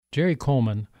Jerry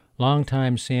Coleman,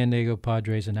 longtime San Diego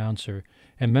Padres announcer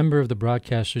and member of the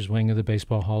broadcasters wing of the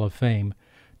Baseball Hall of Fame,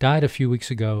 died a few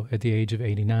weeks ago at the age of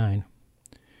 89.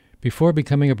 Before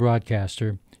becoming a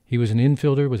broadcaster, he was an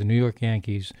infielder with the New York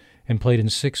Yankees and played in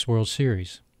 6 World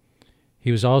Series.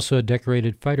 He was also a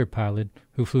decorated fighter pilot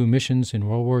who flew missions in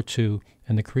World War II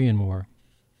and the Korean War.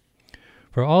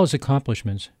 For all his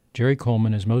accomplishments, Jerry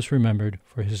Coleman is most remembered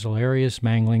for his hilarious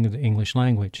mangling of the English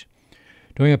language.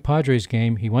 During a Padres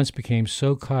game, he once became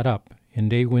so caught up in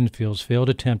Dave Winfield's failed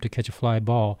attempt to catch a fly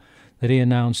ball that he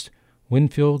announced,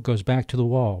 "Winfield goes back to the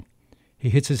wall. He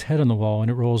hits his head on the wall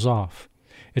and it rolls off.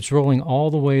 It's rolling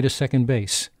all the way to second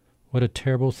base. What a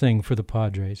terrible thing for the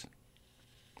Padres."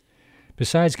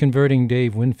 Besides converting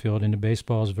Dave Winfield into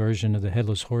baseball's version of the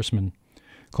Headless Horseman,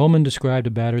 Coleman described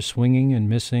a batter swinging and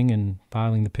missing and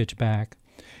fouling the pitch back,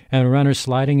 and a runner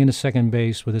sliding into second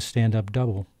base with a stand-up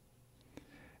double.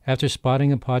 After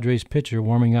spotting a Padres pitcher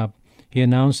warming up, he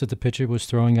announced that the pitcher was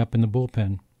throwing up in the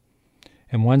bullpen,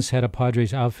 and once had a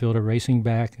Padres outfielder racing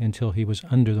back until he was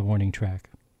under the warning track.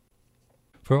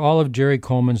 For all of Jerry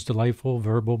Coleman's delightful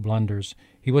verbal blunders,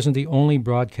 he wasn't the only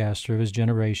broadcaster of his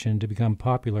generation to become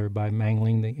popular by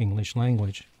mangling the English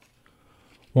language.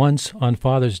 Once, on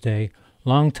Father's Day,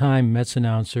 longtime Mets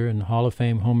announcer and Hall of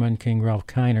Fame home run king Ralph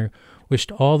Kiner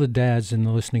wished all the dads in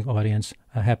the listening audience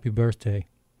a happy birthday.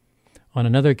 On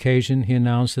another occasion, he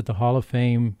announced that the Hall of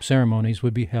Fame ceremonies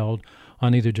would be held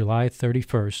on either July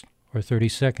 31st or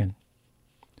 32nd.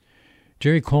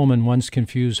 Jerry Coleman once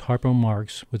confused Harpo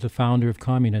Marx with the founder of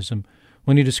communism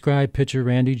when he described pitcher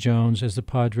Randy Jones as the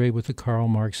Padre with the Karl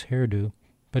Marx hairdo,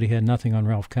 but he had nothing on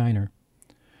Ralph Kiner.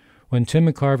 When Tim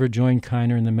McCarver joined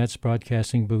Kiner in the Mets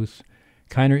broadcasting booth,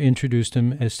 Kiner introduced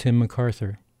him as Tim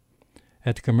MacArthur.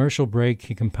 At the commercial break,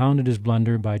 he compounded his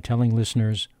blunder by telling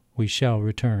listeners, "We shall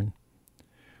return."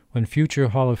 When future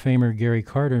Hall of Famer Gary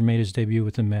Carter made his debut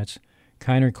with the Mets,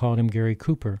 Kiner called him Gary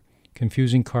Cooper,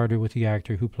 confusing Carter with the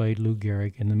actor who played Lou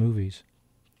Gehrig in the movies.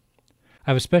 I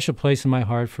have a special place in my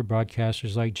heart for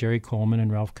broadcasters like Jerry Coleman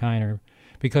and Ralph Kiner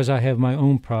because I have my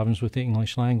own problems with the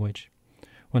English language.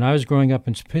 When I was growing up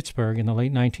in Pittsburgh in the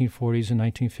late 1940s and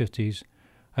 1950s,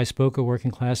 I spoke a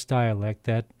working-class dialect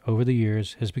that, over the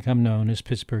years, has become known as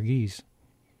Pittsburghese.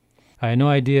 I had no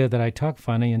idea that I talked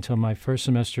funny until my first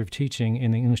semester of teaching in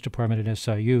the English department at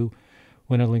SIU,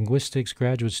 when a linguistics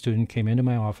graduate student came into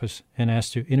my office and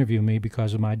asked to interview me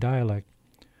because of my dialect.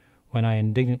 When I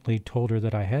indignantly told her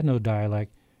that I had no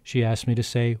dialect, she asked me to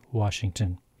say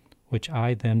Washington, which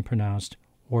I then pronounced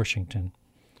Washington.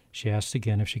 She asked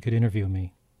again if she could interview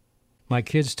me. My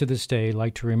kids to this day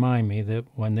like to remind me that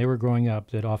when they were growing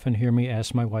up, they'd often hear me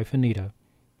ask my wife Anita,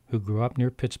 who grew up near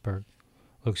Pittsburgh,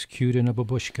 looks cute in a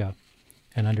babushka,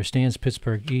 and understands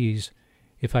Pittsburghese,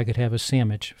 if I could have a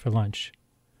sandwich for lunch.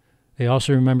 They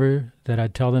also remember that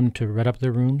I'd tell them to red up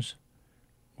their rooms,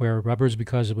 wear rubbers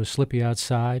because it was slippy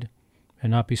outside,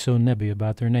 and not be so nebby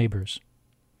about their neighbors.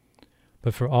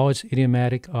 But for all its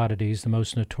idiomatic oddities, the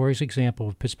most notorious example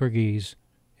of Pittsburghese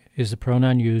is the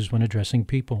pronoun used when addressing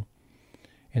people.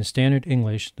 In standard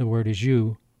English, the word is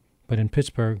you, but in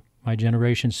Pittsburgh, my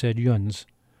generation said yuns,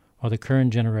 while the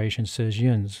current generation says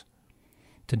yuns.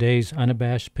 Today's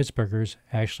unabashed Pittsburghers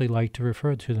actually like to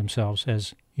refer to themselves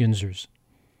as yunzers.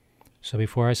 So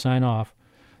before I sign off,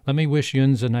 let me wish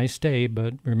yuns a nice day,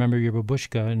 but remember your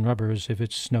babushka and rubbers if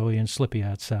it's snowy and slippy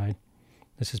outside.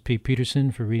 This is Pete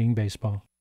Peterson for Reading Baseball.